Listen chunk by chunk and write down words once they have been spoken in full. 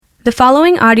The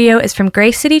following audio is from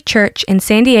Grace City Church in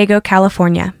San Diego,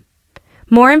 California.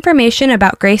 More information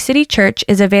about Grace City Church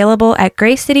is available at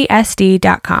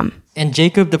gracecitysd.com. And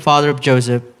Jacob, the father of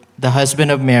Joseph, the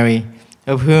husband of Mary,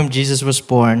 of whom Jesus was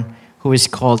born, who is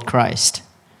called Christ.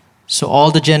 So all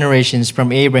the generations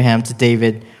from Abraham to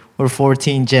David were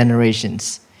 14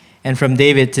 generations, and from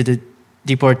David to the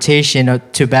deportation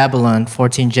to Babylon,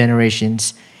 14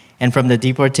 generations, and from the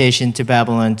deportation to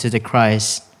Babylon to the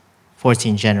Christ,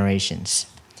 14 generations.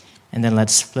 And then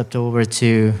let's flip over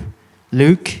to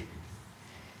Luke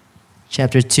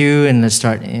chapter 2, and let's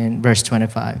start in verse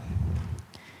 25.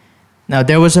 Now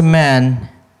there was a man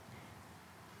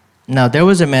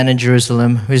in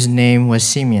Jerusalem whose name was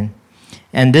Simeon,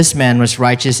 and this man was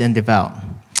righteous and devout,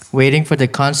 waiting for the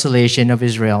consolation of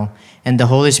Israel, and the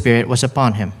Holy Spirit was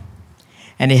upon him.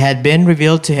 And it had been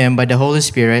revealed to him by the Holy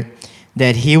Spirit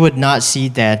that he would not see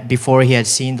death before he had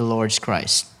seen the Lord's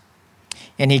Christ.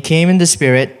 And he came in the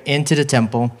Spirit into the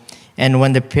temple, and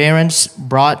when the parents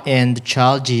brought in the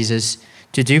child Jesus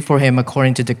to do for him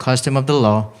according to the custom of the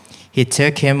law, he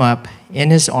took him up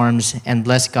in his arms and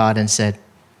blessed God and said,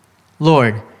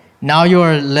 Lord, now you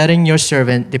are letting your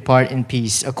servant depart in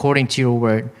peace according to your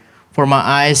word, for my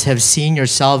eyes have seen your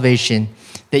salvation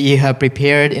that you have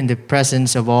prepared in the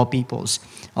presence of all peoples,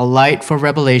 a light for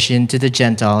revelation to the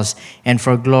Gentiles and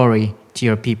for glory to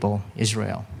your people,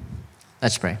 Israel.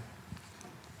 Let's pray.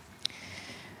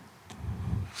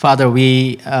 Father,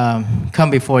 we come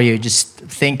before you just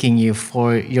thanking you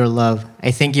for your love.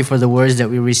 I thank you for the words that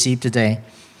we received today.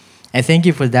 I thank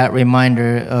you for that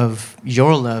reminder of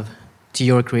your love to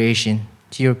your creation,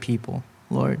 to your people,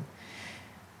 Lord.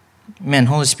 Man,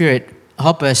 Holy Spirit,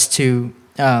 help us to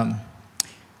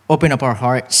open up our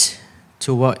hearts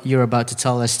to what you're about to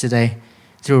tell us today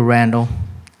through Randall.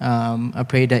 I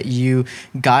pray that you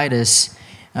guide us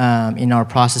in our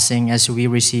processing as we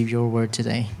receive your word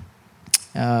today.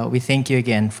 We thank you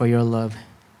again for your love.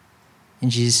 In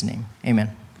Jesus' name,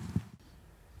 amen.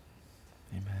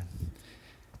 Amen.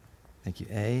 Thank you,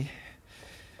 A.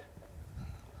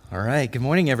 All right, good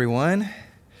morning, everyone.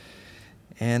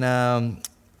 And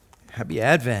happy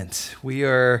Advent. We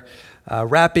are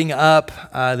wrapping up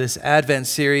this Advent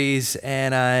series,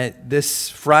 and this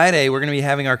Friday we're going to be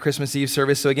having our Christmas Eve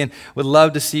service. So again, would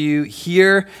love to see you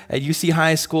here at UC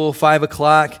High School, 5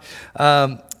 o'clock.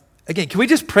 Again, can we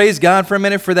just praise God for a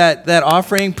minute for that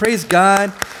offering? Praise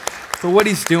God for what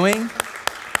He's doing.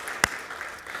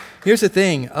 Here's the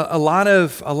thing: a lot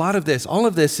of this, all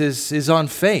of this is on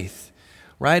faith,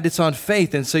 right? It's on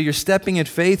faith, and so you're stepping in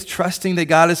faith, trusting that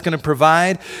God is going to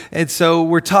provide. And so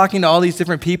we're talking to all these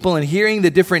different people and hearing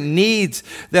the different needs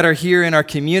that are here in our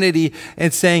community,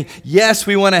 and saying, yes,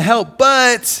 we want to help,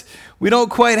 but we don't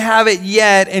quite have it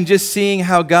yet. And just seeing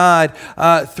how God,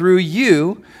 through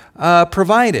you,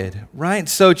 provided, right?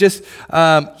 So just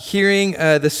hearing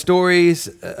the stories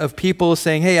of people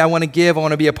saying, hey, I want to give, I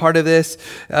want to be a part of this,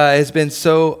 has been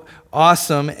so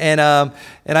awesome. And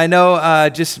I know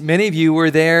just many of you were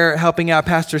there helping out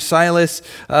Pastor Silas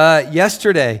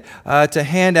yesterday to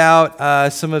hand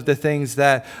out some of the things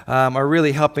that are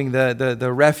really helping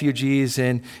the refugees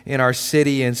in our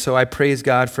city. And so I praise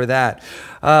God for that.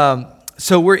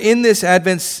 So we're in this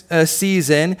Advent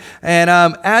season, and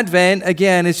Advent,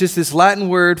 again, is just this Latin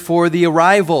word for the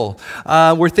arrival.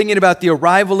 We're thinking about the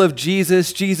arrival of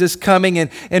Jesus coming,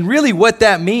 and really what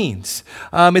that means.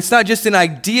 It's not just an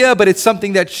idea, but it's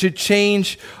something that should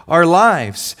change our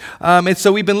lives. And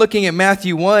so we've been looking at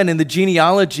Matthew 1 and the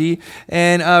genealogy,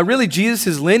 and really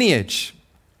Jesus' lineage.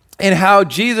 And how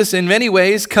Jesus, in many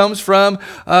ways, comes from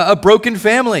a broken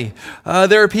family.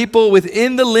 There are people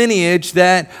within the lineage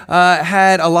that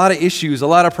had a lot of issues, a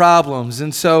lot of problems.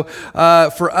 And so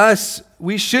for us,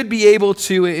 we should be able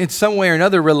to, in some way or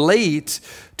another, relate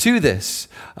to this.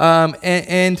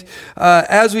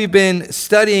 As we've been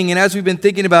studying and as we've been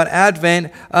thinking about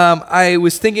Advent, I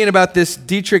was thinking about this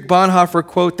Dietrich Bonhoeffer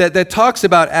quote that talks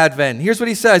about Advent. Here's what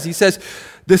he says. He says,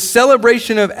 the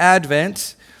celebration of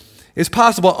Advent is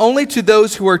possible only to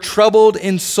those who are troubled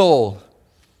in soul,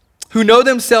 who know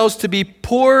themselves to be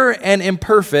poor and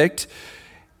imperfect,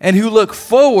 and who look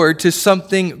forward to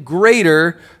something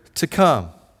greater to come.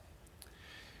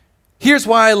 Here's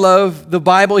why I love the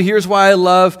Bible. Here's why I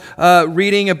love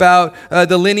reading about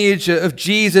the lineage of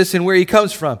Jesus and where he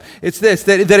comes from. It's this,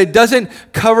 that it doesn't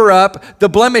cover up the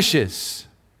blemishes.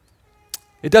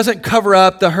 It doesn't cover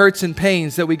up the hurts and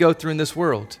pains that we go through in this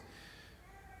world.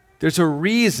 There's a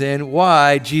reason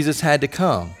why Jesus had to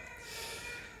come.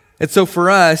 And so for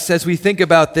us, as we think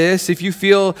about this, if you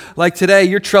feel like today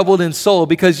you're troubled in soul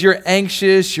because you're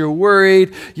anxious, you're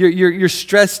worried, you're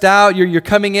stressed out, you're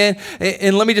coming in,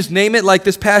 and let me just name it, like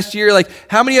this past year, like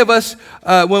how many of us,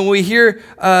 when we hear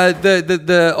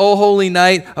the "O Holy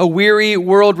Night, a weary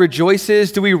world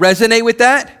rejoices," do we resonate with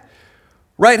that?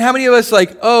 Right? How many of us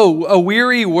like, oh, a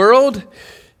weary world?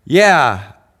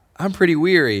 Yeah, I'm pretty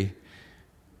weary.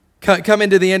 Come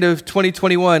into the end of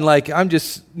 2021, like I'm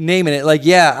just naming it, like,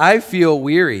 yeah, I feel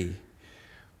weary.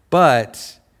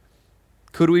 But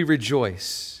could we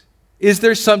rejoice? Is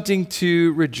there something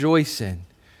to rejoice in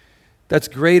that's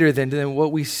greater than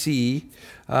what we see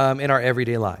in our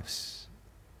everyday lives?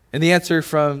 And the answer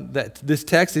from this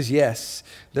text is yes,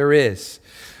 there is.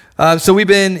 So we've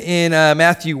been in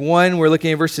Matthew 1. We're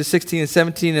looking at verses 16 and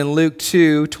 17, and Luke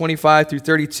 2, 25 through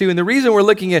 32. And the reason we're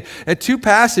looking at two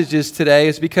passages today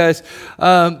is because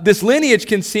this lineage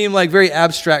can seem like very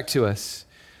abstract to us.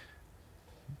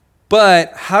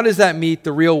 But how does that meet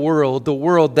the real world, the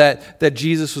world that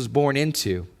Jesus was born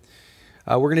into?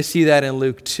 We're going to see that in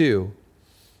Luke 2.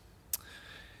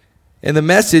 And the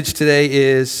message today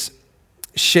is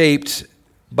shaped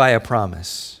by a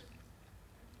promise.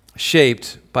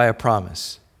 Shaped by a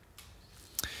promise.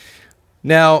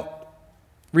 Now,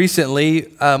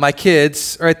 recently, my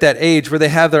kids are at that age where they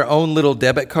have their own little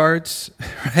debit cards,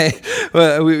 right?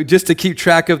 Just to keep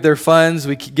track of their funds,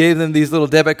 we gave them these little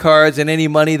debit cards, and any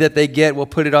money that they get, we'll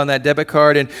put it on that debit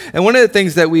card. And one of the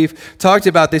things that we've talked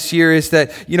about this year is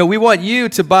that, we want you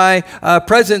to buy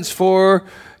presents for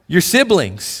your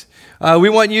siblings. We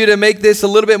want you to make this a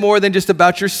little bit more than just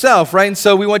about yourself, right? And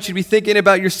so we want you to be thinking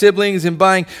about your siblings and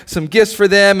buying some gifts for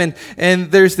them.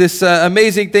 And there's this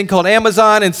amazing thing called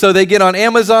Amazon. And so they get on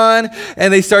Amazon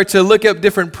and they start to look up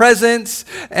different presents,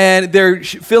 and they're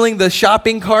filling the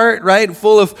shopping cart, right,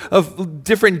 full of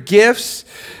different gifts.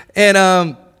 And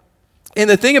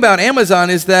the thing about Amazon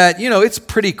is that, it's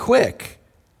pretty quick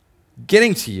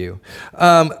getting to you.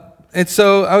 And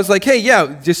so I was like, hey,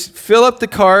 yeah, just fill up the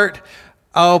cart.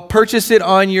 I'll purchase it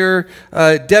on your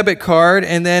debit card,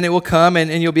 and then it will come,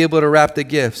 and you'll be able to wrap the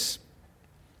gifts.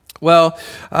 Well,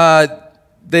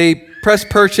 they press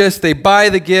purchase, they buy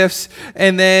the gifts,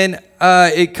 and then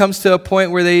it comes to a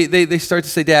point where they start to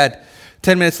say, Dad,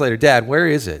 10 minutes later, Dad, where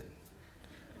is it?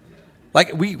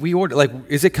 Like, we ordered, like,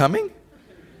 is it coming?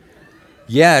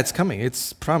 Yeah, it's coming.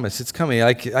 It's promised. It's coming.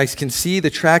 I can see the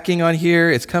tracking on here.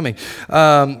 It's coming.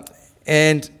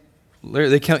 And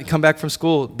they come back from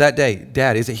school that day.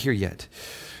 Dad, is it here yet?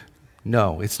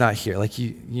 No, it's not here. Like,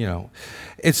 you know.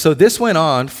 And so this went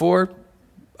on for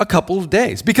a couple of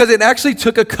days, because it actually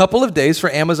took a couple of days for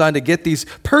Amazon to get these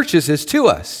purchases to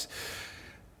us.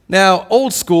 Now,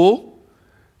 old school,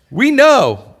 we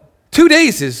know 2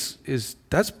 days is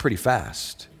that's pretty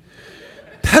fast.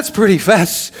 That's pretty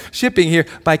fast shipping here.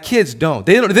 My kids don't.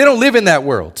 They don't live in that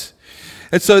world.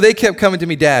 And so they kept coming to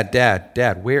me,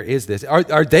 Dad, where is this?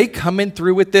 Are they coming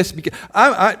through with this? Because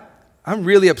I'm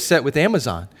really upset with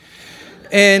Amazon.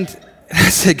 And I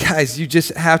said, guys, you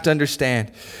just have to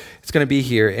understand it's going to be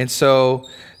here. And so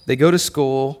they go to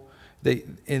school.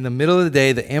 In the middle of the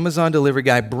day, the Amazon delivery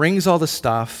guy brings all the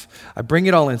stuff. I bring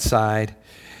it all inside.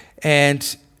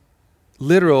 And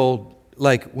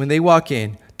when they walk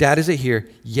in, Dad, is it here?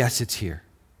 Yes, it's here.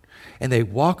 And they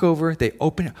walk over, they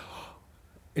open it.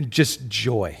 And just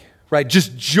joy, right?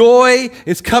 Just joy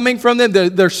is coming from them.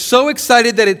 They're so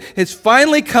excited that it has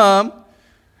finally come,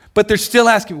 but they're still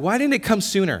asking, why didn't it come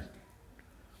sooner?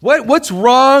 What's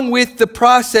wrong with the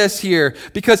process here?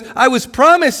 Because I was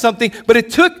promised something, but it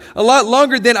took a lot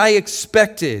longer than I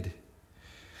expected.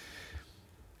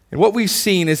 And what we've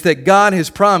seen is that God has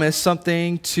promised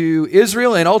something to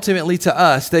Israel and ultimately to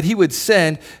us, that he would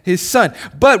send his son.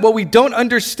 But what we don't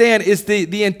understand is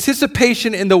the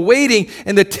anticipation and the waiting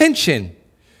and the tension,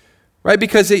 right?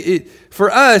 Because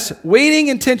for us, waiting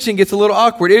and tension gets a little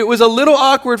awkward. It was a little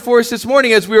awkward for us this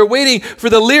morning as we were waiting for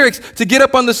the lyrics to get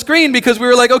up on the screen, because we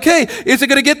were like, okay, is it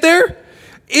going to get there?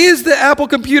 Is the Apple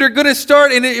computer going to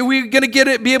start, and are we going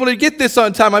to be able to get this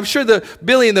on time? I'm sure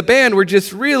Billy and the band were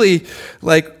just really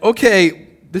like, okay,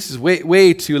 this is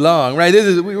way too long, right?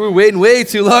 We're waiting way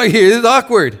too long here. This is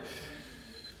awkward.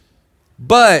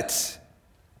 But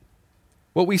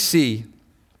what we see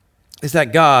is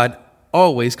that God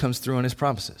always comes through on his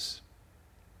promises.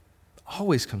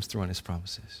 Always comes through on his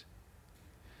promises.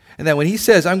 And that when he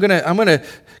says, I'm gonna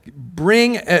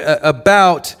bring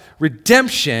about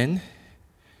redemption,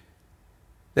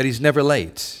 that he's never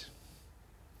late,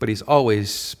 but he's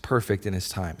always perfect in his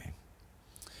timing.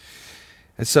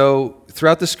 And so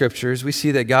throughout the scriptures, we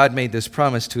see that God made this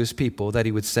promise to his people that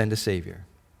he would send a Savior.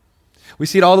 We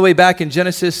see it all the way back in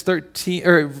Genesis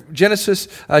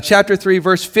chapter 3,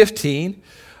 verse 15.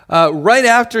 Right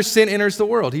after sin enters the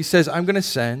world, he says, I'm going to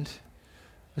send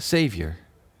a Savior.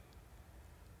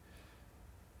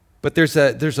 But there's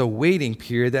a waiting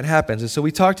period that happens. And so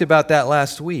we talked about that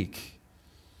last week.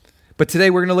 But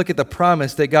today we're going to look at the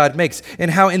promise that God makes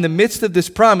and how in the midst of this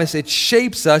promise, it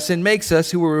shapes us and makes us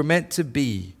who we were meant to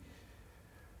be.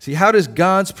 See, how does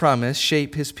God's promise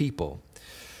shape his people?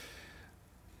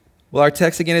 Well, our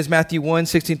text again is Matthew 1,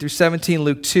 16 through 17,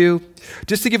 Luke 2.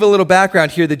 Just to give a little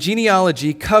background here, the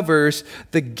genealogy covers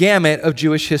the gamut of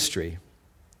Jewish history.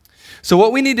 So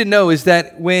what we need to know is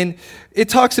that when it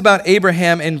talks about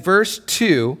Abraham in verse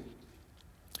 2,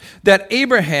 that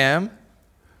Abraham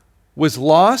was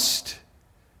lost.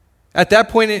 At that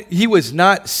point, he was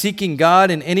not seeking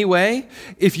God in any way.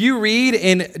 If you read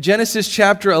in Genesis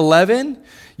chapter 11,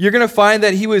 you're going to find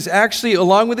that he was actually,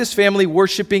 along with his family,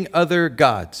 worshiping other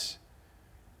gods.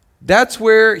 That's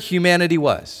where humanity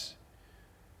was.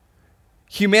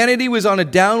 Humanity was on a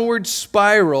downward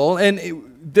spiral, and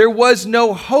there was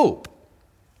no hope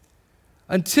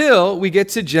until we get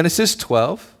to Genesis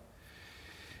 12.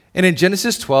 And in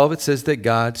Genesis 12, it says that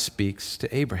God speaks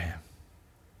to Abraham.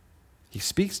 He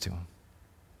speaks to him.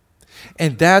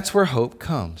 And that's where hope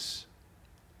comes.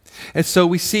 And so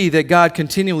we see that God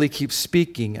continually keeps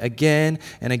speaking again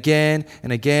and again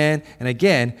and again and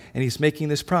again, and he's making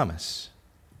this promise.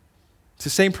 It's the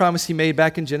same promise he made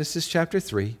back in Genesis chapter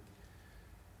 3,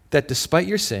 that despite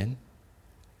your sin,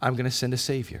 I'm going to send a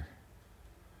Savior.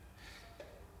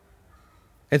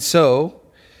 And so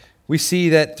we see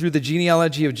that through the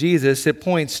genealogy of Jesus, it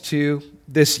points to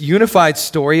this unified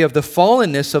story of the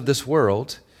fallenness of this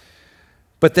world,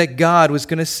 but that God was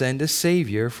going to send a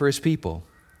Savior for his people.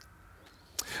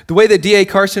 The way that D.A.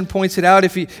 Carson points it out,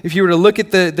 if you were to look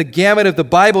at the gamut of the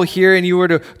Bible here and you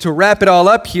were to wrap it all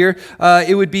up here,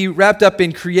 it would be wrapped up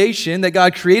in creation, that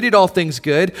God created all things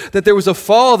good, that there was a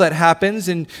fall that happens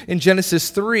in Genesis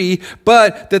 3,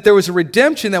 but that there was a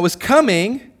redemption that was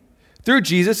coming through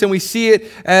Jesus, and we see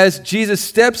it as Jesus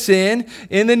steps in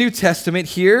the New Testament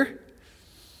here,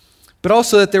 but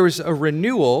also that there was a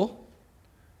renewal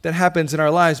that happens in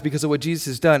our lives because of what Jesus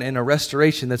has done, and a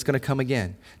restoration that's going to come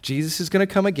again. Jesus is going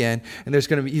to come again, and he's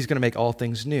going to make all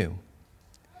things new.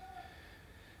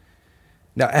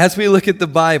 Now, as we look at the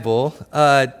Bible,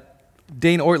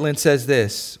 Dane Ortland says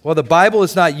this: while the Bible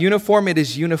is not uniform, it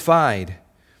is unified.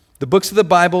 The books of the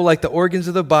Bible, like the organs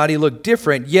of the body, look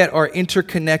different, yet are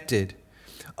interconnected.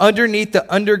 Underneath the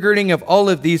undergirding of all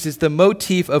of these is the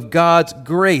motif of God's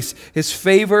grace, his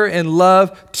favor and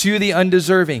love to the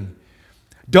undeserving.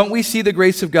 Don't we see the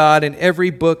grace of God in every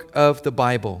book of the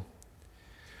Bible?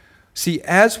 See,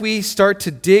 as we start to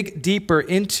dig deeper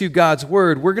into God's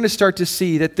word, we're going to start to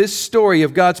see that this story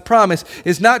of God's promise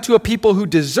is not to a people who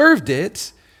deserved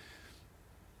it,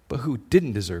 but who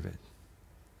didn't deserve it.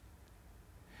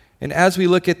 And as we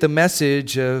look at the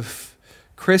message of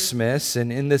Christmas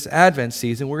and in this Advent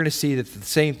season, we're going to see that the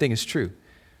same thing is true.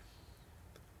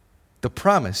 The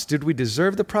promise, did we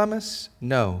deserve the promise?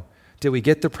 No. Did we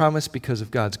get the promise because of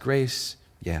God's grace?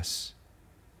 Yes.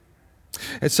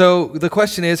 And so the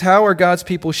question is, how are God's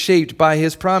people shaped by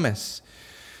his promise?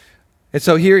 And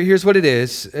so here's what it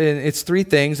is. And it's three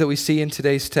things that we see in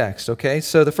today's text, okay?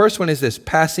 So the first one is this: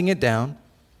 passing it down.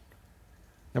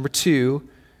 Number 2,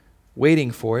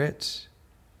 waiting for it.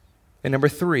 And number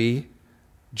 3,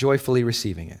 joyfully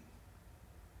receiving it.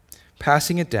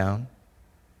 Passing it down,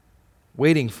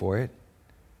 waiting for it,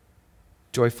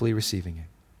 joyfully receiving it.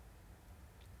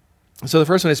 So the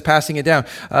first one is passing it down.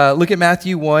 Look at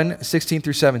Matthew 1, 16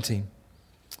 through 17.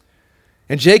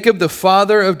 And Jacob, the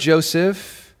father of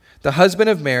Joseph, the husband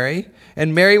of Mary,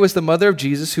 and Mary was the mother of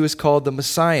Jesus, who is called the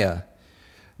Messiah.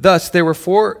 Thus, there were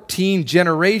 14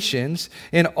 generations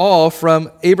in all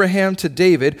from Abraham to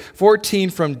David,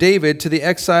 14 from David to the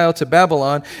exile to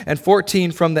Babylon, and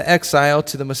 14 from the exile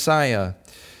to the Messiah.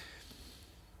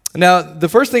 Now, the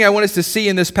first thing I want us to see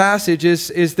in this passage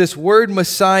is this word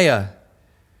Messiah.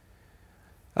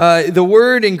 The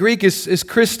word in Greek is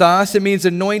Christos. It means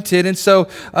anointed. And so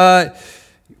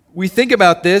we think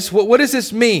about this. What does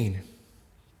this mean?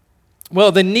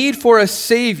 Well, the need for a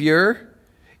Savior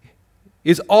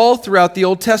is all throughout the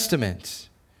Old Testament.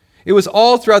 It was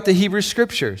all throughout the Hebrew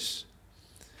Scriptures.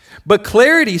 But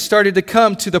clarity started to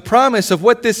come to the promise of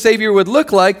what this Savior would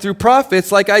look like through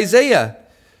prophets like Isaiah.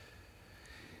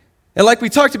 And like we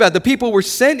talked about, the people were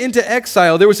sent into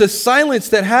exile. There was a silence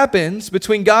that happens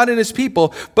between God and his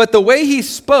people, but the way he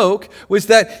spoke was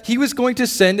that he was going to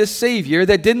send a Savior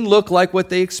that didn't look like what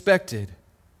they expected.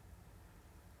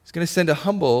 He's going to send a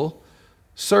humble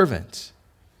servant.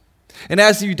 And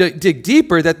as you dig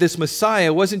deeper, that this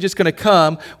Messiah wasn't just going to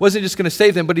come, wasn't just going to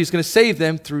save them, but he's going to save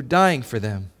them through dying for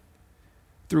them,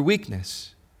 through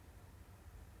weakness.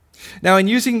 Now, in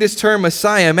using this term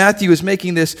Messiah, Matthew is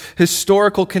making this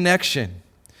historical connection.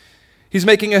 He's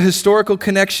making a historical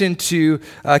connection to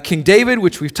King David,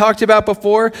 which we've talked about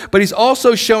before, but he's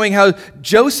also showing how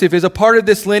Joseph is a part of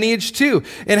this lineage too,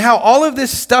 and how all of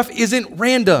this stuff isn't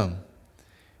random.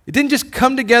 It didn't just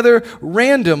come together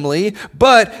randomly,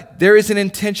 but there is an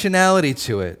intentionality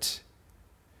to it.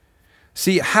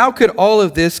 See, how could all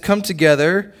of this come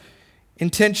together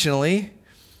intentionally?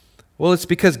 Well, it's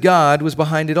because God was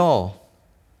behind it all.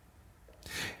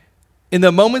 In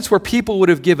the moments where people would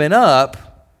have given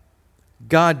up,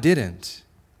 God didn't.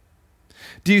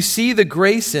 Do you see the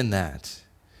grace in that?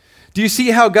 Do you see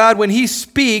how God, when he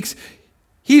speaks,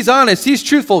 he's honest, he's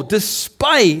truthful,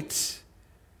 despite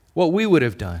what we would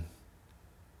have done,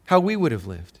 how we would have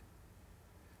lived?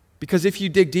 Because if you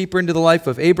dig deeper into the life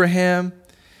of Abraham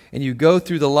and you go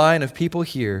through the line of people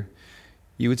here,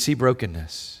 you would see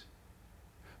brokenness.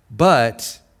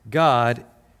 But God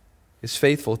is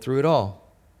faithful through it all.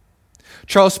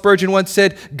 Charles Spurgeon once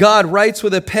said, God writes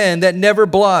with a pen that never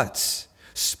blots,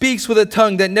 speaks with a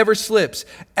tongue that never slips,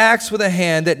 acts with a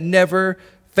hand that never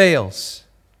fails.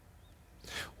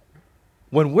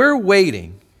 When we're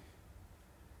waiting,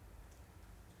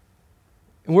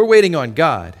 and we're waiting on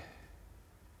God,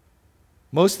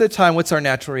 most of the time, what's our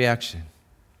natural reaction?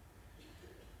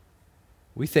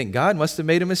 We think God must have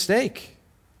made a mistake.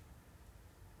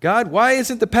 God, why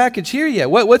isn't the package here yet?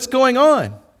 What's going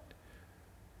on?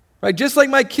 Right? Just like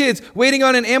my kids waiting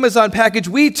on an Amazon package,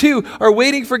 we too are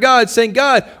waiting for God, saying,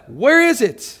 God, where is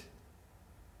it?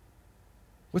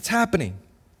 What's happening?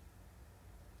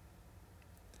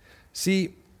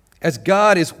 See, as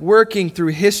God is working through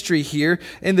history here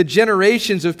and the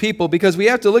generations of people, because we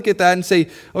have to look at that and say,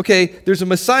 okay, there's a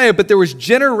Messiah, but there was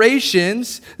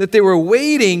generations that they were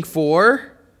waiting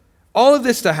for all of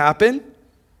this to happen.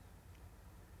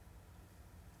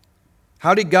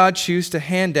 How did God choose to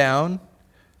hand down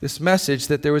this message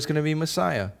that there was going to be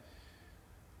Messiah?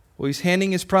 Well, he's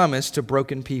handing his promise to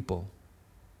broken people.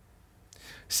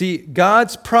 See,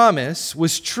 God's promise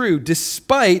was true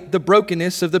despite the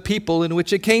brokenness of the people in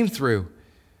which it came through.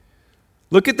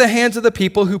 Look at the hands of the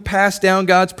people who passed down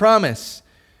God's promise.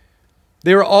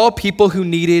 They were all people who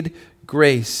needed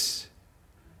grace.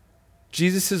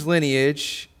 Jesus'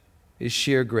 lineage is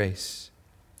sheer grace.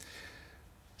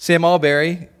 Sam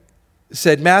Alberry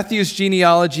said Matthew's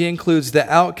genealogy includes the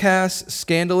outcast,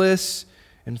 scandalous,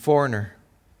 and foreigner.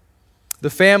 The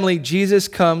family Jesus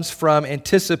comes from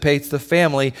anticipates the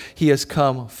family he has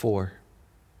come for.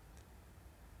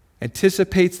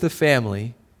 Anticipates the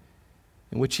family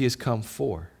in which he has come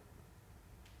for.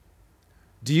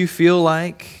 Do you feel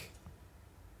like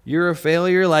you're a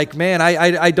failure? Like, man,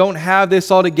 I don't have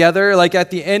this all together. Like at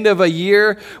the end of a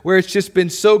year where it's just been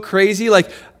so crazy,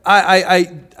 like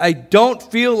I don't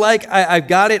feel like I've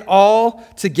got it all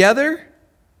together.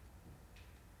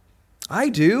 I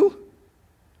do.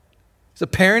 As a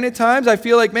parent at times, I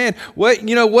feel like, man,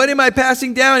 what am I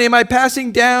passing down? Am I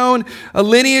passing down a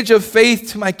lineage of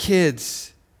faith to my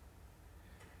kids?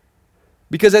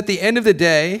 Because at the end of the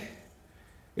day,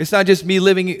 it's not just me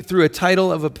living through a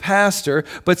title of a pastor,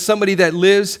 but somebody that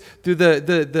lives through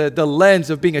the lens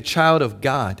of being a child of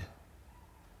God.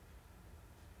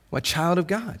 I'm a child of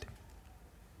God.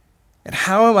 And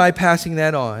how am I passing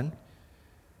that on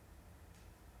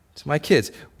to my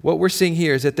kids? What we're seeing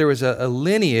here is that there was a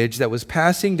lineage that was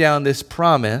passing down this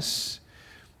promise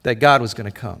that God was going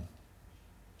to come.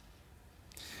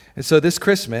 And so this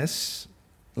Christmas,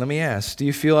 let me ask, do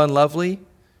you feel unlovely?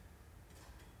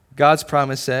 God's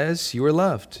promise says you are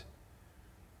loved.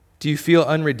 Do you feel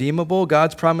unredeemable?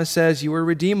 God's promise says you are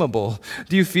redeemable.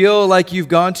 Do you feel like you've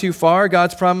gone too far?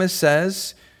 God's promise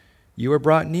says you are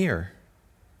brought near.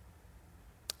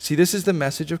 See, this is the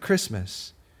message of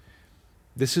Christmas.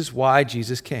 This is why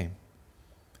Jesus came.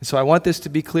 And so I want this to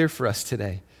be clear for us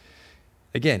today.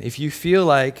 Again, if you feel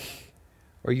like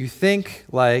or you think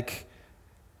like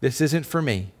this isn't for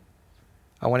me,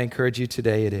 I want to encourage you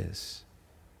today it is.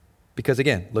 Because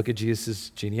again, look at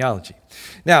Jesus' genealogy.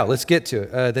 Now, let's get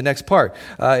to the next part.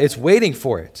 It's waiting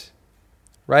for it,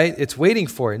 right? It's waiting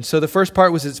for it. And so the first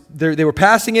part was they were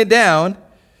passing it down,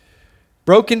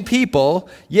 broken people,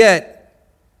 yet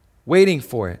waiting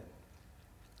for it.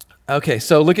 Okay,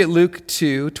 so look at Luke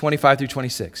 2, 25 through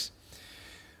 26.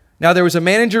 Now there was a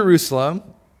man in Jerusalem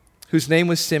whose name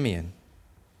was Simeon.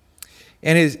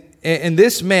 And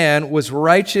this man was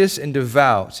righteous and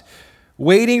devout,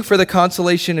 waiting for the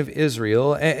consolation of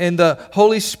Israel, and the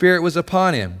Holy Spirit was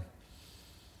upon him.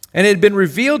 And it had been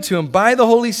revealed to him by the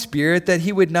Holy Spirit that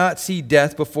he would not see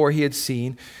death before he had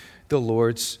seen the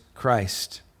Lord's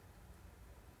Christ.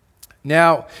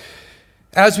 Now,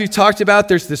 as we've talked about,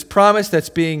 there's this promise that's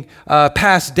being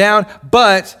passed down,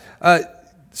 but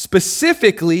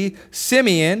specifically,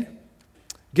 Simeon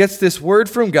gets this word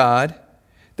from God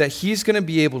that he's going to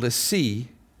be able to see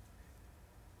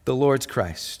the Lord's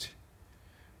Christ.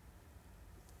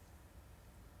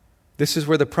 This is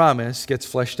where the promise gets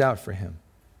fleshed out for him.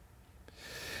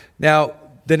 Now,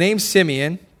 the name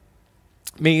Simeon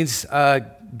means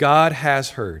God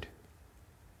has heard.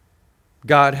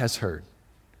 God has heard.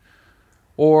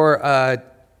 Or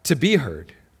to be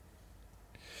heard.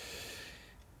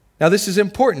 Now, this is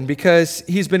important because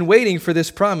he's been waiting for this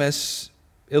promise,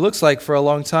 it looks like, for a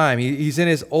long time. He's in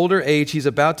his older age. He's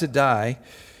about to die.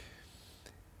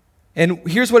 And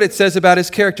here's what it says about his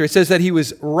character. It says that he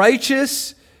was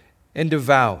righteous and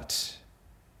devout,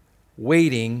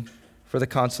 waiting for the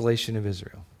consolation of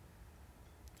Israel.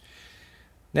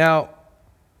 Now,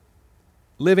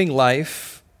 living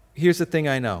life, here's the thing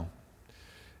I know,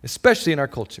 especially in our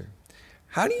culture.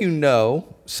 How do you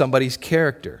know somebody's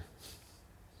character?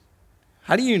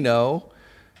 How do you know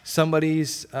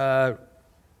somebody's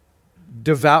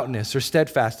devoutness or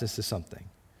steadfastness to something?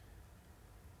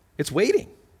 It's waiting.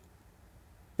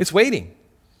 It's waiting.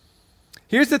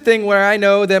 Here's the thing where I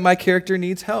know that my character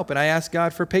needs help, and I ask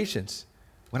God for patience.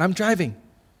 When I'm driving.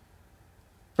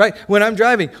 Right? When I'm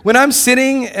driving. When I'm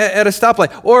sitting at a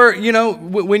stoplight. Or,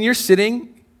 when you're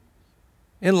sitting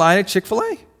in line at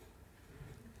Chick-fil-A.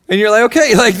 And you're like,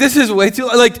 okay, this is way too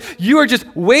long. You are just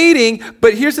waiting.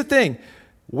 But here's the thing.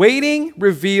 Waiting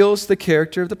reveals the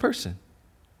character of the person.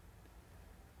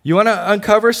 You want to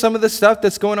uncover some of the stuff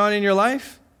that's going on in your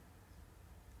life?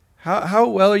 How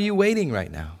well are you waiting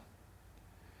right now?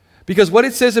 Because what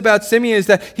it says about Simeon is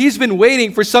that he's been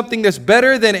waiting for something that's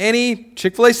better than any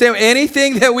Chick-fil-A sandwich,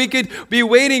 anything that we could be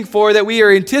waiting for, that we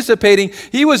are anticipating.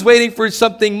 He was waiting for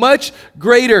something much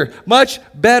greater, much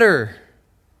better.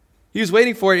 He was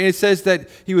waiting for it, and it says that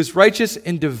he was righteous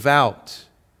and devout.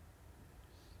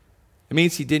 It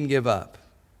means he didn't give up.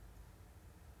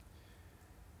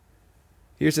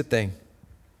 Here's the thing.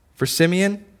 For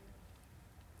Simeon,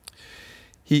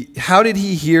 how did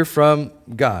he hear from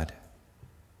God?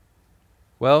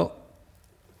 Well,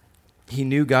 he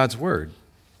knew God's word.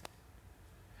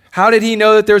 How did he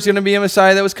know that there was going to be a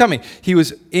Messiah that was coming? He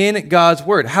was in God's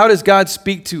word. How does God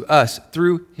speak to us?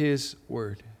 Through his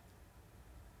word.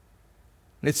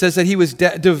 And it says that he was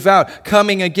devout,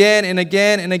 coming again and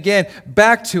again and again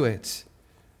back to it,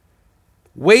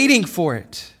 waiting for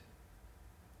it.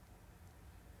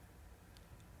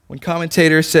 One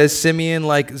commentator says Simeon,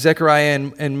 like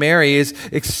Zechariah and Mary, is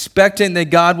expectant that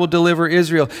God will deliver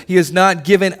Israel. He has not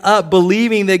given up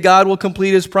believing that God will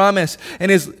complete his promise.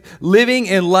 And his living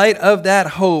in light of that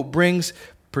hope brings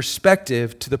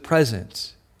perspective to the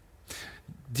present.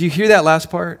 Do you hear that last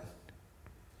part?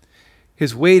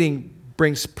 His waiting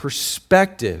brings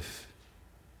perspective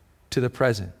to the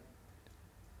present.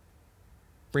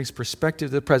 Brings perspective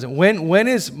to the present. When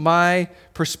is my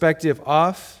perspective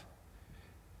off?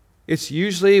 It's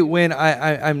usually when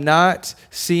I'm not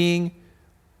seeing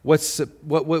what's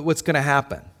going to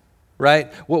happen,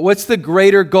 right? What's the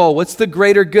greater goal? What's the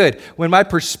greater good? When my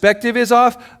perspective is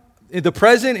off, the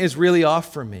present is really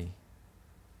off for me.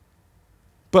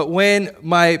 But when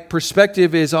my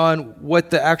perspective is on what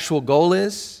the actual goal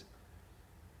is,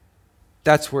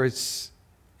 that's where it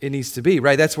needs to be,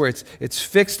 right? That's where it's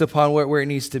fixed upon where it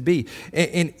needs to be.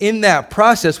 And in that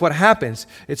process, what happens?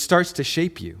 It starts to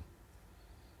shape you.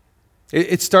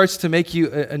 It starts to make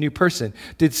you a new person.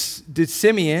 Did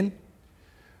Simeon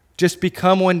just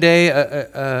become one day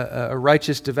a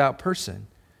righteous, devout person?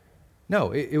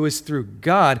 No, it was through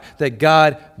God that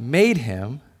God made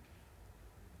him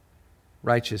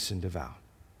righteous and devout.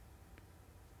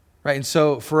 Right? And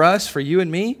so for us, for you and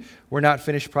me, we're not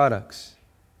finished products.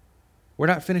 We're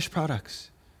not finished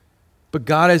products. But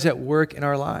God is at work in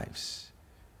our lives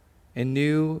in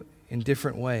new and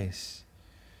different ways.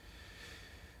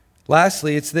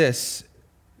 Lastly, it's this,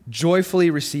 joyfully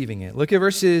receiving it. Look at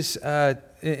verses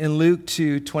in Luke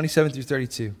 2, 27 through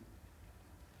 32.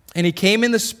 And he came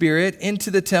in the Spirit into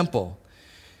the temple.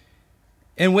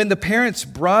 And when the parents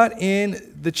brought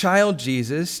in the child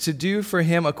Jesus to do for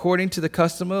him according to the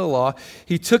custom of the law,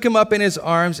 he took him up in his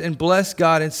arms and blessed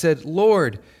God and said,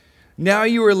 Lord, now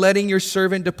you are letting your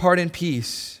servant depart in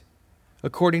peace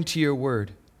according to your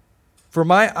word. For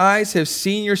my eyes have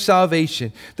seen your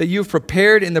salvation, that you have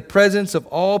prepared in the presence of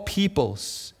all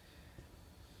peoples,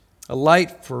 a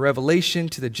light for revelation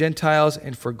to the Gentiles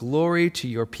and for glory to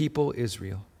your people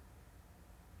Israel.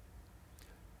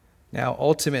 Now,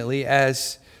 ultimately,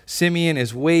 as Simeon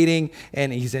is waiting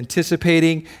and he's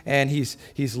anticipating and he's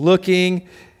looking,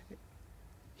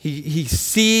 he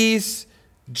sees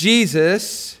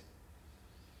Jesus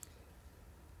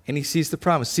and he sees the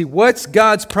promise. See, what's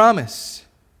God's promise?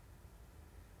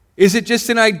 Is it just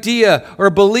an idea or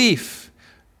a belief?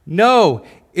 No,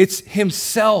 it's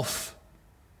himself.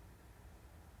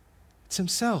 It's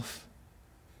himself.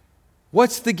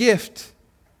 What's the gift?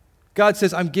 God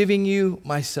says, I'm giving you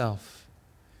myself.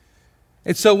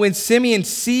 And so when Simeon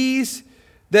sees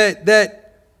that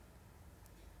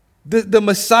the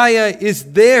Messiah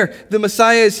is there, the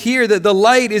Messiah is here, that the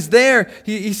light is there,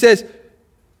 he says,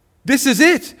 this is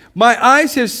it. My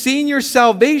eyes have seen your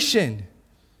salvation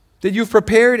that you've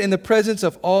prepared in the presence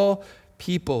of all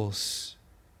peoples.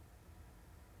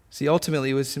 See,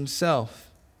 ultimately it was himself.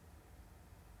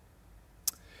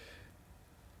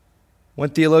 One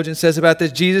theologian says about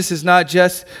this, Jesus is not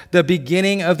just the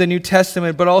beginning of the New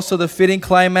Testament, but also the fitting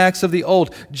climax of the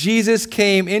Old. Jesus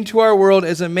came into our world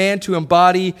as a man to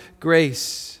embody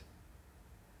grace.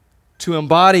 To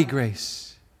embody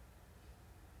grace.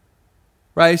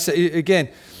 Right? So again,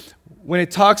 when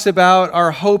it talks about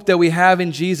our hope that we have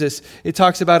in Jesus, it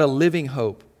talks about a living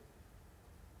hope.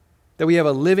 That we have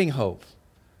a living hope.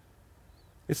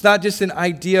 It's not just an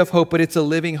idea of hope, but it's a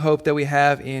living hope that we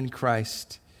have in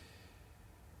Christ.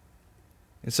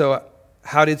 And so,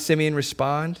 how did Simeon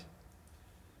respond?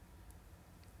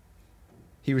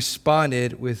 He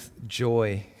responded with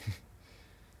joy. He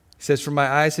says, for my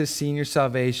eyes have seen your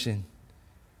salvation.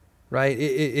 Right?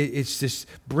 It just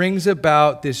brings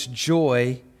about this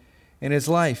joy in his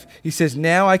life. He says,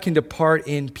 now I can depart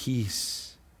in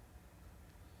peace.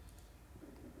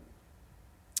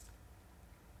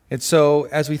 And so,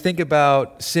 as we think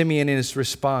about Simeon and his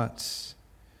response,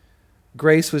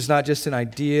 grace was not just an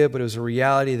idea, but it was a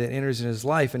reality that enters in his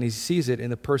life, and he sees it in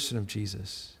the person of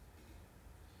Jesus.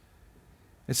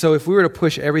 And so if we were to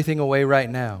push everything away right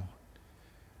now,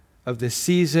 of this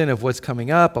season, of what's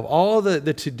coming up, of all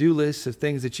the to-do lists of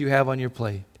things that you have on your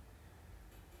plate,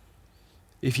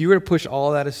 if you were to push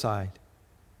all that aside,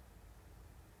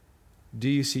 do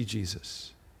you see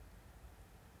Jesus?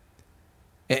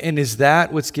 And is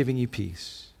that what's giving you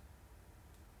peace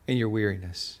in your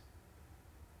weariness?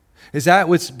 Is that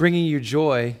what's bringing you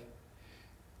joy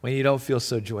when you don't feel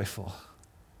so joyful?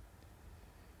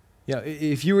 You know,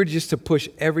 if you were just to push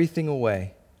everything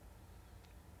away,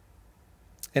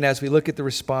 and as we look at the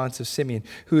response of Simeon,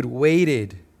 who had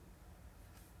waited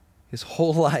his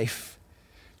whole life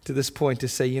to this point to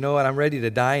say, you know what, I'm ready to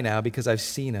die now because I've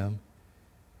seen him.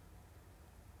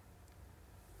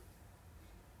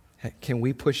 Can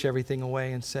we push everything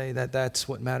away and say that that's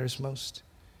what matters most?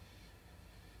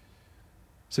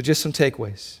 So just some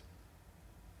takeaways.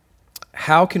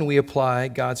 How can we apply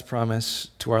God's promise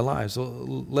to our lives?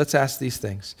 Well, let's ask these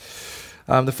things.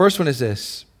 The first one is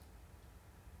this.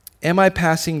 Am I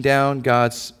passing down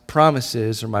God's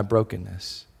promises or my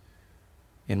brokenness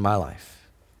in my life?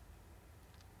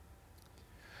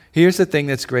 Here's the thing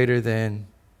that's greater than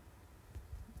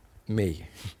me,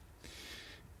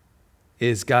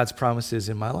 is God's promises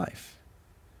in my life.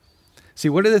 See,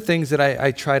 what are the things that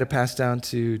I try to pass down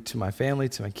to my family,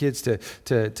 to my kids,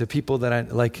 to people that I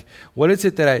like? What is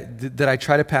it that I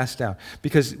try to pass down?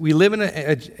 Because we live in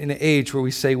an age where we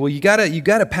say, well, you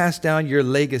gotta pass down your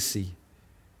legacy.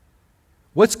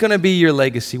 What's going to be your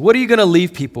legacy? What are you going to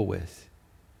leave people with?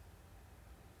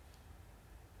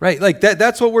 Right? Like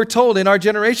that's what we're told in our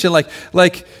generation.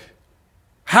 Like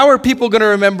how are people going to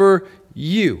remember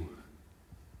you?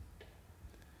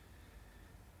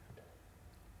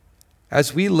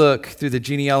 As we look through the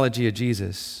genealogy of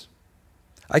Jesus,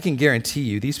 I can guarantee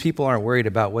you these people aren't worried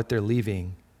about what they're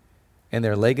leaving and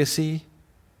their legacy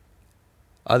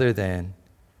other than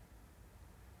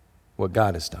what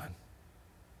God has done.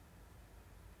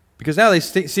 Because now they've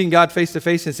seen God face to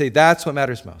face and say, that's what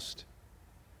matters most.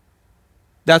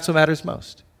 That's what matters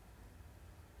most.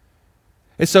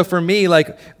 And so for me,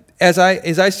 like, as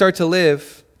I start to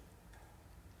live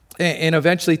and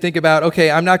eventually think about,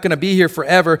 okay, I'm not going to be here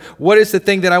forever. What is the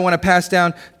thing that I want to pass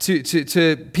down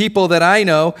to people that I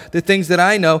know, the things that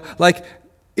I know? Like,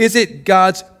 is it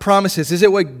God's promises? Is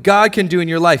it what God can do in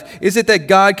your life? Is it that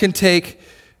God can take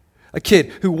a kid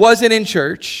who wasn't in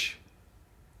church,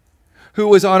 who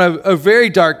was on a very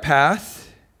dark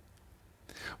path,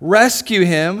 rescue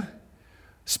him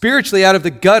spiritually out of the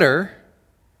gutter,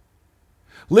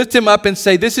 lift him up and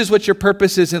say, this is what your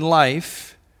purpose is in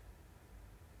life,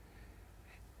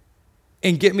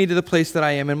 and get me to the place that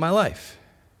I am in my life?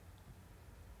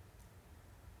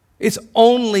 It's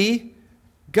only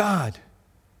God.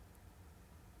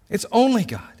 It's only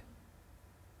God.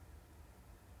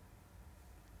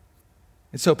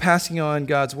 And so passing on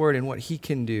God's word and what he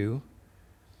can do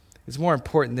is more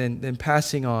important than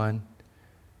passing on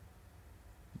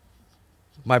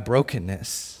my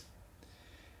brokenness.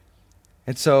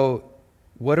 And so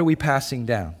what are we passing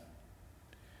down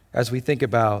as we think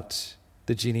about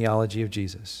the genealogy of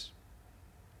Jesus?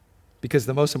 Because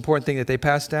the most important thing that they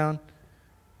passed down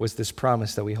was this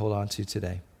promise that we hold on to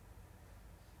today.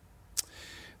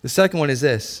 The second one is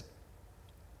this.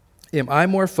 Am I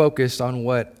more focused on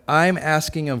what I'm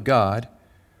asking of God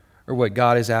or what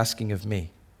God is asking of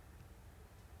me?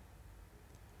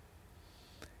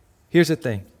 Here's the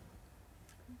thing.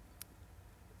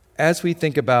 As we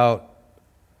think about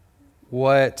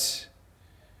what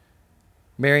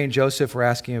Mary and Joseph were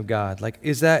asking of God,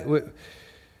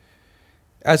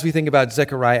 as we think about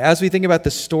Zechariah, as we think about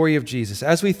the story of Jesus,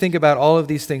 as we think about all of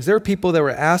these things, there are people that were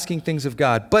asking things of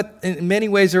God, but in many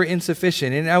ways they're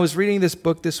insufficient. And I was reading this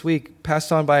book this week,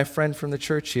 passed on by a friend from the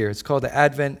church here. It's called The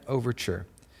Advent Overture.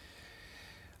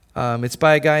 It's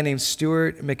by a guy named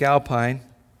Stuart McAlpine,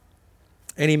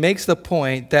 and he makes the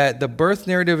point that the birth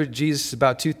narrative of Jesus is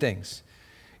about two things.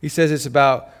 He says it's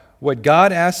about what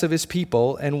God asks of his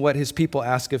people and what his people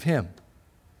ask of him.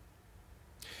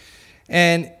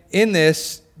 And in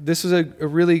this was a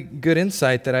really good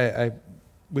insight that I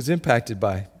was impacted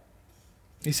by.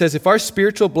 He says, if our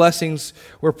spiritual blessings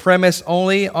were premised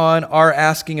only on our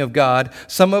asking of God,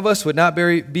 some of us would not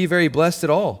be very blessed at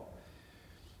all.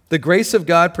 The grace of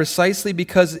God, precisely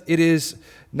because it is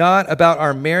not about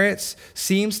our merits,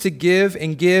 seems to give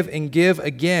and give and give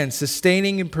again,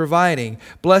 sustaining and providing,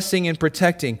 blessing and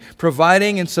protecting,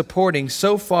 providing and supporting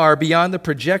so far beyond the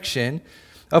projection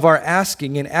of our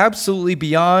asking and absolutely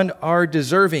beyond our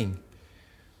deserving.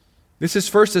 This is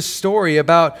first a story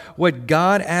about what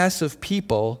God asks of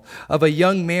people, of a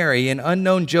young Mary, an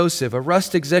unknown Joseph, a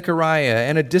rustic Zechariah,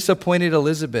 and a disappointed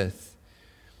Elizabeth.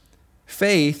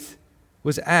 Faith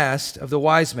was asked of the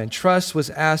wise men. Trust was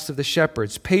asked of the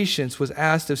shepherds. Patience was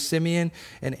asked of Simeon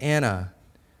and Anna.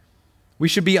 We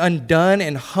should be undone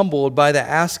and humbled by the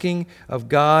asking of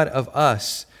God of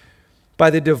us, by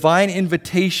the divine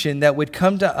invitation that would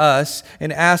come to us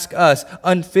and ask us,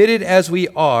 unfitted as we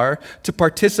are, to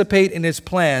participate in his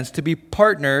plans, to be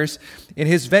partners in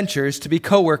his ventures, to be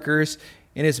co-workers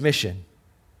in his mission.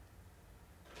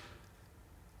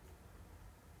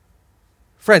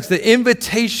 Friends, the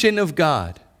invitation of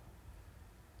God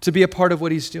to be a part of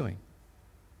what he's doing.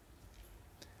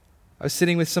 I was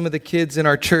sitting with some of the kids in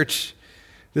our church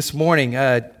this morning.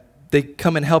 They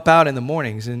come and help out in the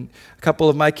mornings, and a couple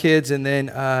of my kids, and then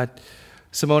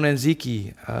Simona and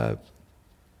Zeke, A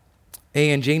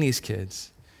and Janie's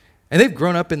kids. And they've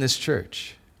grown up in this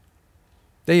church.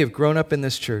 They have grown up in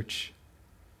this church.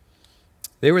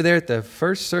 They were there at the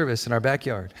first service in our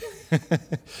backyard.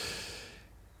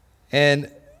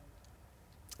 And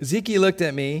Zeke looked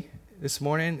at me this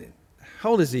morning. How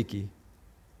old is Zeke?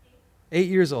 8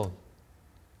 years old.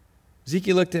 Zeke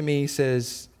looked at me, he said,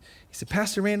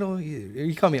 Pastor Randall,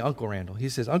 he called me Uncle Randall. He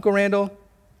says, Uncle Randall,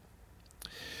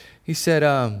 he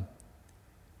said,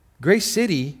 Grace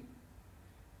City,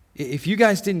 if you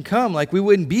guys didn't come, we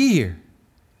wouldn't be here.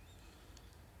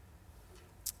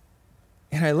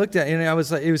 And I looked at it, and I was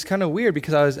like, it was kind of weird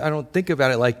because I don't think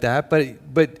about it like that.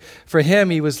 But for him,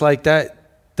 he was like,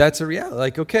 that's a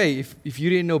reality. Okay, if you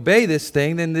didn't obey this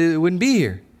thing, then it wouldn't be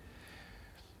here.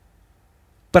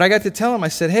 But I got to tell him, I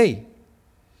said, hey,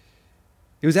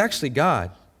 it was actually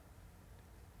God.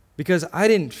 Because I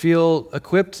didn't feel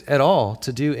equipped at all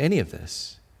to do any of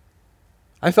this.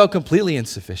 I felt completely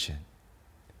insufficient.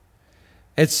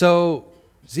 And so,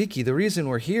 Zeke, the reason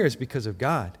we're here is because of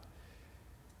God.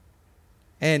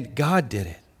 And God did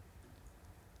it.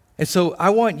 And so I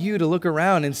want you to look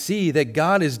around and see that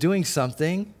God is doing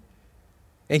something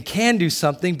and can do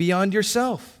something beyond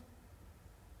yourself.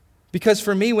 Because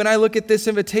for me, when I look at this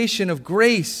invitation of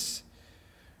grace,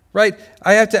 right,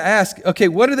 I have to ask, okay,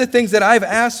 what are the things that I've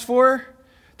asked for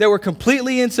that were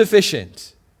completely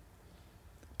insufficient,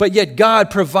 but yet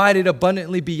God provided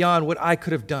abundantly beyond what I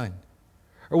could have done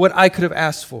or what I could have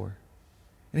asked for?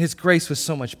 And his grace was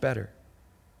so much better.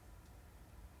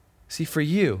 See, for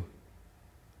you,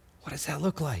 what does that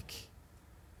look like?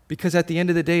 Because at the end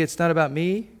of the day, it's not about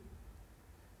me.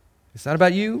 It's not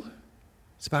about you.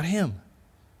 It's about him.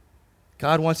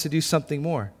 God wants to do something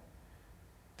more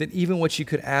than even what you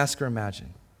could ask or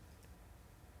imagine.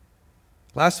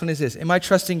 Last one is this. Am I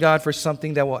trusting God for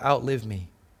something that will outlive me?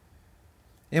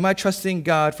 Am I trusting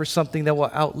God for something that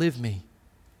will outlive me?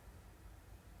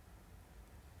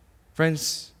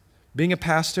 Friends, being a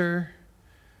pastor,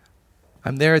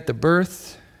 I'm there at the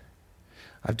birth.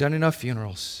 I've done enough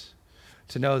funerals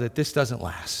to know that this doesn't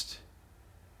last.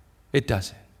 It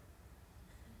doesn't.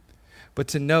 But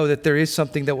to know that there is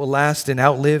something that will last and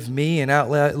outlive me and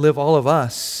outlive all of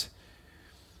us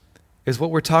is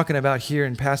what we're talking about here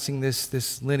in passing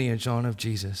this lineage on of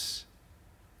Jesus.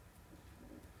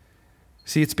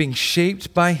 See, it's being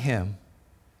shaped by him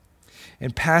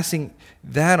and passing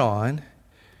that on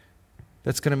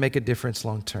that's going to make a difference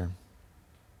long term.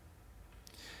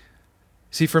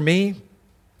 See, for me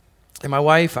and my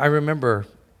wife, I remember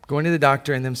going to the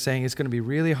doctor and them saying it's going to be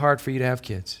really hard for you to have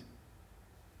kids.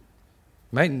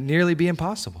 It might nearly be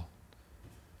impossible.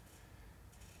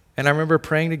 And I remember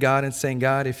praying to God and saying,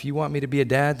 God, if you want me to be a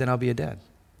dad, then I'll be a dad.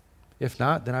 If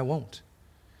not, then I won't.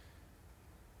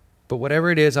 But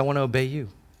whatever it is, I want to obey you.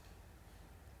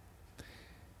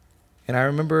 And I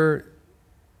remember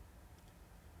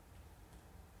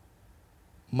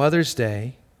Mother's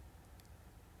Day,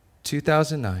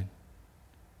 2009,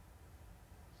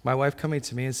 my wife coming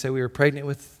to me and said we were pregnant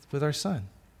with our son.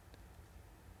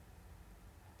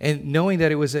 And knowing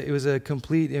that it was a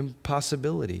complete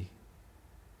impossibility,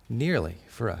 nearly,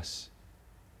 for us.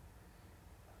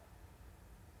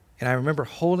 And I remember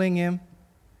holding him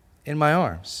in my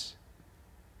arms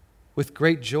with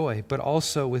great joy, but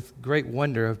also with great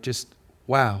wonder of just,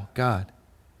 wow, God,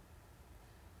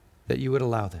 that you would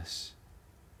allow this.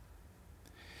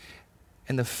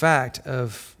 And the fact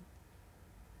of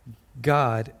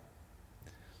God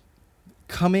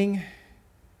coming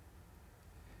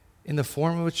in the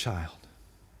form of a child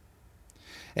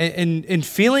and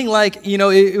feeling like,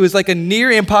 it was like a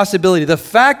near impossibility. The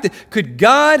fact that, could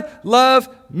God love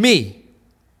me?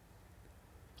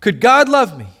 Could God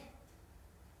love me?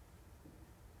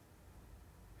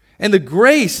 And the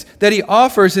grace that he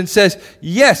offers and says,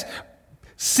 yes,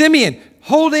 Simeon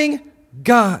holding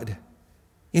God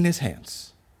in his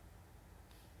hands.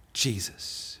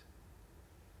 Jesus.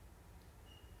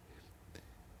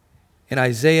 In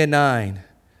Isaiah 9,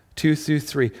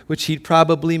 2-3, which he'd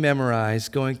probably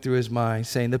memorized going through his mind,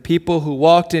 saying, the people who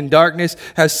walked in darkness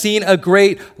have seen a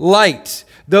great light.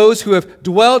 Those who have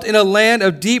dwelt in a land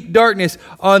of deep darkness,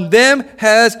 on them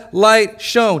has light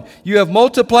shone. You have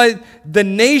multiplied the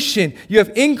nation. You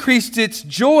have increased its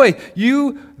joy.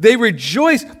 They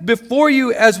rejoice before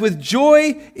you as with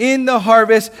joy in the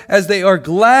harvest, as they are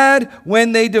glad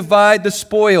when they divide the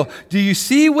spoil. Do you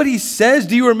see what he says?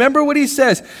 Do you remember what he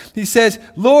says? He says,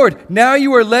 Lord, now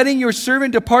you are letting your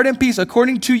servant depart in peace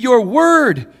according to your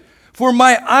word. For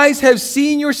my eyes have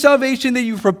seen your salvation that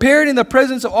you've prepared in the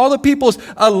presence of all the peoples,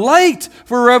 a light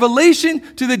for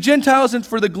revelation to the Gentiles and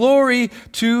for the glory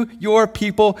to your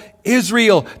people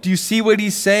Israel. Do you see what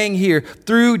he's saying here?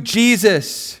 Through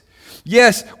Jesus.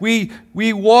 Yes, we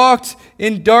walked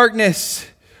in darkness.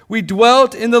 We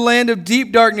dwelt in the land of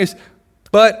deep darkness.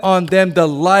 But on them the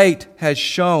light has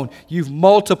shone. You've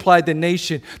multiplied the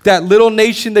nation. That little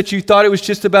nation that you thought it was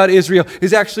just about Israel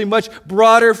is actually much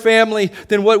broader family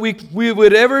than what we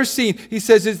would ever see. He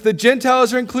says it's the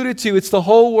Gentiles are included too. It's the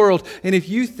whole world. And if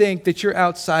you think that you're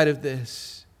outside of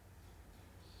this,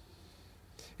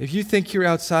 if you think you're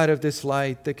outside of this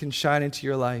light that can shine into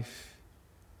your life,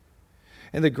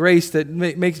 and the grace that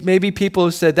makes maybe people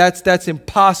have said that's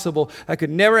impossible, that could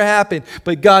never happen,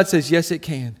 but God says yes, it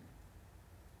can.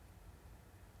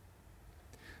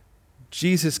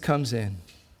 Jesus comes in.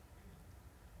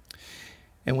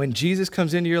 And when Jesus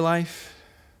comes into your life,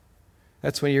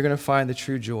 that's when you're going to find the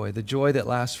true joy, the joy that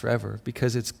lasts forever,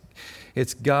 because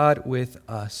it's God with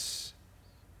us.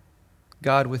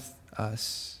 God with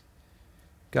us.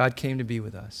 God came to be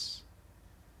with us.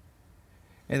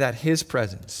 And that his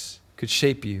presence could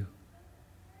shape you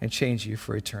and change you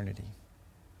for eternity.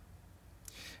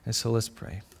 And so let's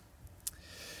pray.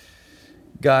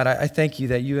 God, I thank you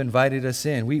that you invited us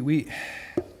in. We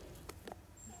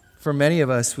for many of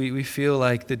us, we feel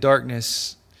like the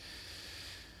darkness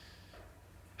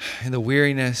and the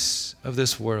weariness of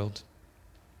this world.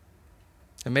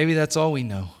 And maybe that's all we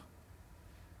know.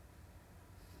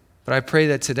 But I pray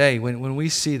that today, when we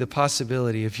see the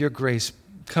possibility of your grace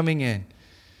coming in,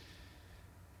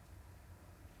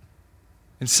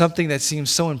 and something that seems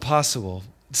so impossible,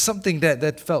 something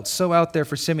that felt so out there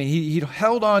for Simeon. He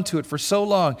held on to it for so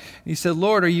long. And he said,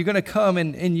 Lord, are you going to come?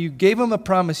 And you gave him a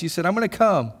promise. You said, I'm going to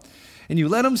come. And you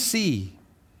let him see.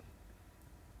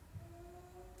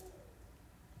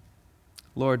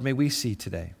 Lord, may we see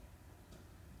today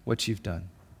what you've done.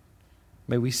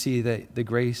 May we see that the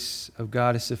grace of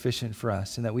God is sufficient for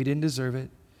us and that we didn't deserve it,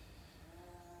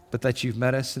 but that you've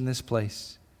met us in this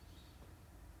place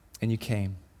and you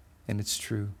came, and it's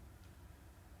true.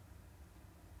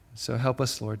 So help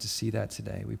us, Lord, to see that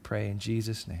today. We pray in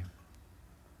Jesus' name.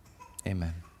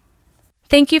 Amen.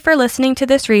 Thank you for listening to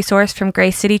this resource from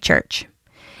Grace City Church.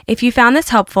 If you found this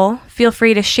helpful, feel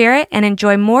free to share it and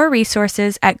enjoy more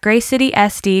resources at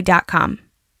gracecitysd.com.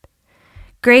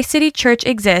 Grace City Church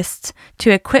exists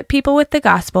to equip people with the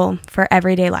gospel for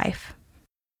everyday life.